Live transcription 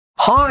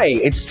Hi,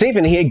 it's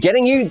Stephen here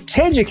getting you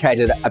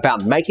Teducated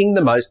about making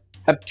the most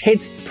of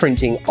TED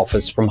printing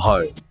offers from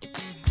home.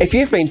 If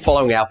you've been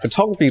following our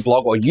photography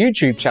blog or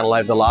YouTube channel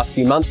over the last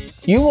few months,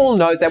 you will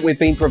know that we've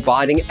been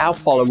providing our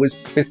followers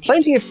with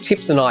plenty of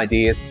tips and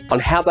ideas on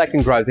how they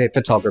can grow their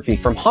photography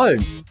from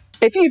home.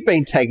 If you've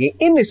been taking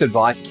in this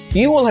advice,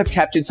 you will have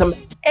captured some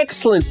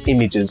excellent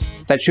images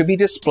that should be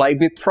displayed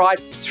with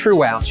pride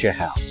throughout your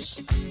house.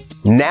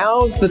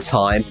 Now's the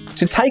time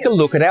to take a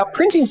look at our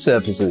printing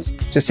surfaces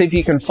to see if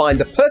you can find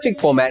the perfect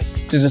format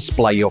to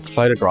display your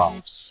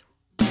photographs.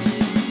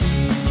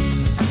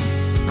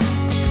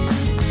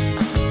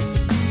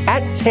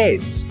 At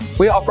TED's,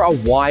 we offer a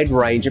wide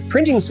range of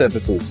printing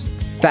surfaces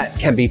that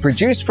can be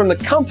produced from the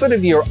comfort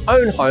of your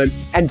own home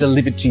and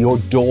delivered to your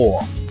door.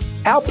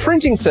 Our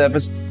printing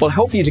service will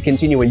help you to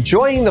continue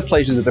enjoying the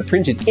pleasures of the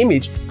printed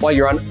image while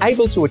you're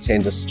unable to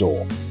attend a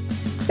store.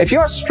 If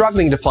you're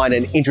struggling to find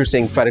an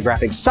interesting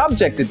photographic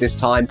subject at this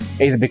time,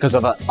 either because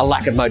of a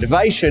lack of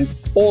motivation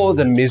or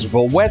the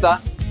miserable weather,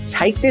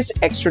 take this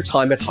extra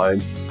time at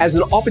home as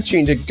an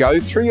opportunity to go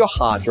through your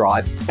hard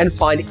drive and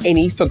find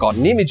any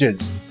forgotten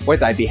images,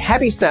 whether they be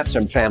happy snaps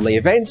from family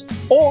events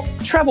or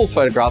travel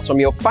photographs from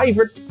your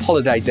favourite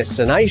holiday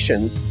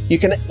destinations. You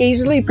can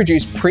easily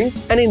produce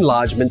prints and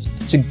enlargements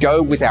to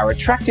go with our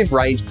attractive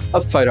range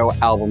of photo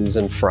albums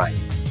and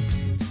frames.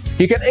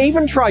 You can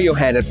even try your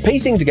hand at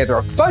piecing together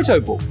a photo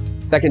book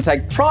that can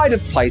take pride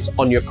of place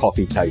on your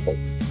coffee table.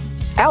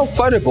 Our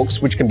photo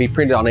books, which can be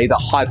printed on either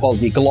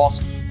high-quality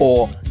gloss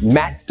or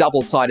matte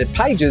double-sided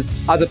pages,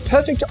 are the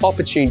perfect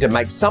opportunity to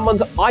make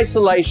someone's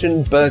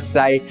isolation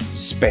birthday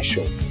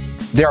special.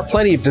 There are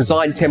plenty of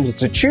design templates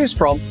to choose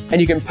from, and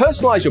you can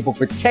personalize your book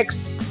with text,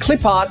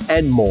 clip art,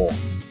 and more.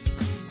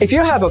 If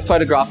you have a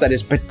photograph that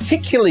is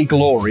particularly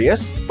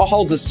glorious or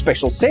holds a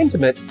special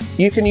sentiment,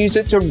 you can use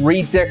it to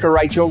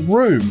redecorate your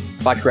room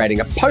by creating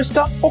a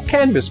poster or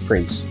canvas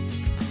print.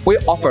 We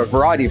offer a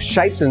variety of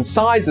shapes and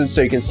sizes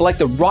so you can select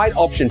the right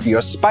option for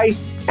your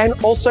space and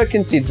also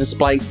consider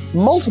displaying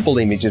multiple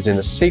images in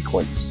a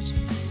sequence.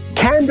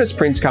 Canvas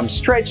prints come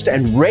stretched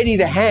and ready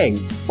to hang,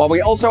 while we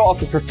also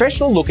offer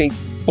professional-looking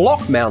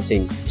block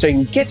mounting so you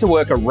can get to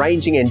work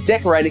arranging and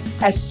decorating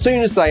as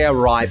soon as they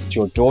arrive at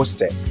your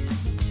doorstep.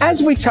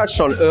 As we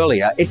touched on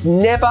earlier, it's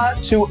never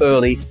too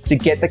early to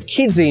get the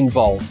kids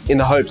involved in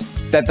the hopes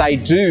that they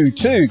do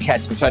too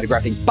catch the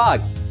photographic bug.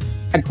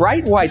 A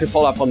great way to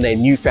follow up on their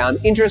newfound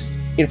interest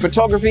in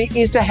photography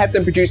is to have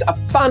them produce a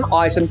fun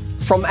item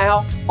from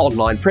our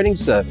online printing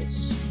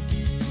service.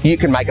 You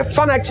can make a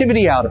fun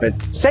activity out of it.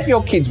 Set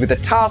your kids with the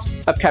task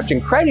of capturing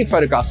creative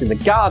photographs in the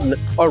garden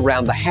or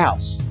around the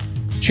house.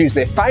 Choose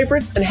their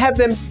favourites and have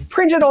them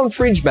printed on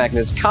fridge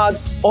magnets,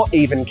 cards, or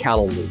even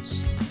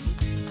calendars.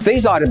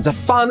 These items are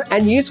fun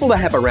and useful to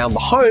have around the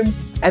home,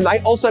 and they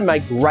also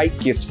make great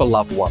gifts for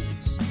loved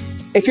ones.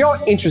 If you're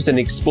interested in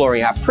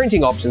exploring our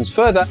printing options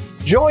further,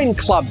 join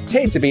Club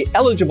TED to be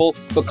eligible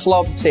for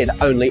Club TED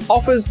only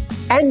offers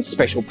and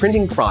special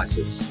printing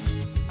prices,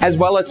 as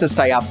well as to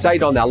stay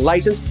updated on our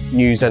latest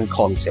news and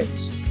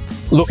content.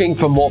 Looking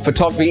for more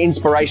photography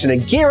inspiration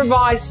and gear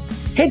advice?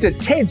 Head to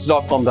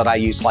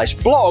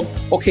teds.com.au/blog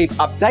or keep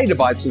updated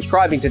by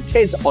subscribing to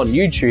TEDs on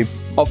YouTube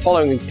or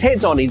following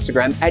TEDs on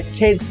Instagram at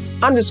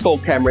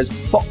TEDs_cameras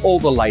for all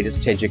the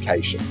latest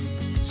education.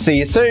 See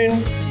you soon.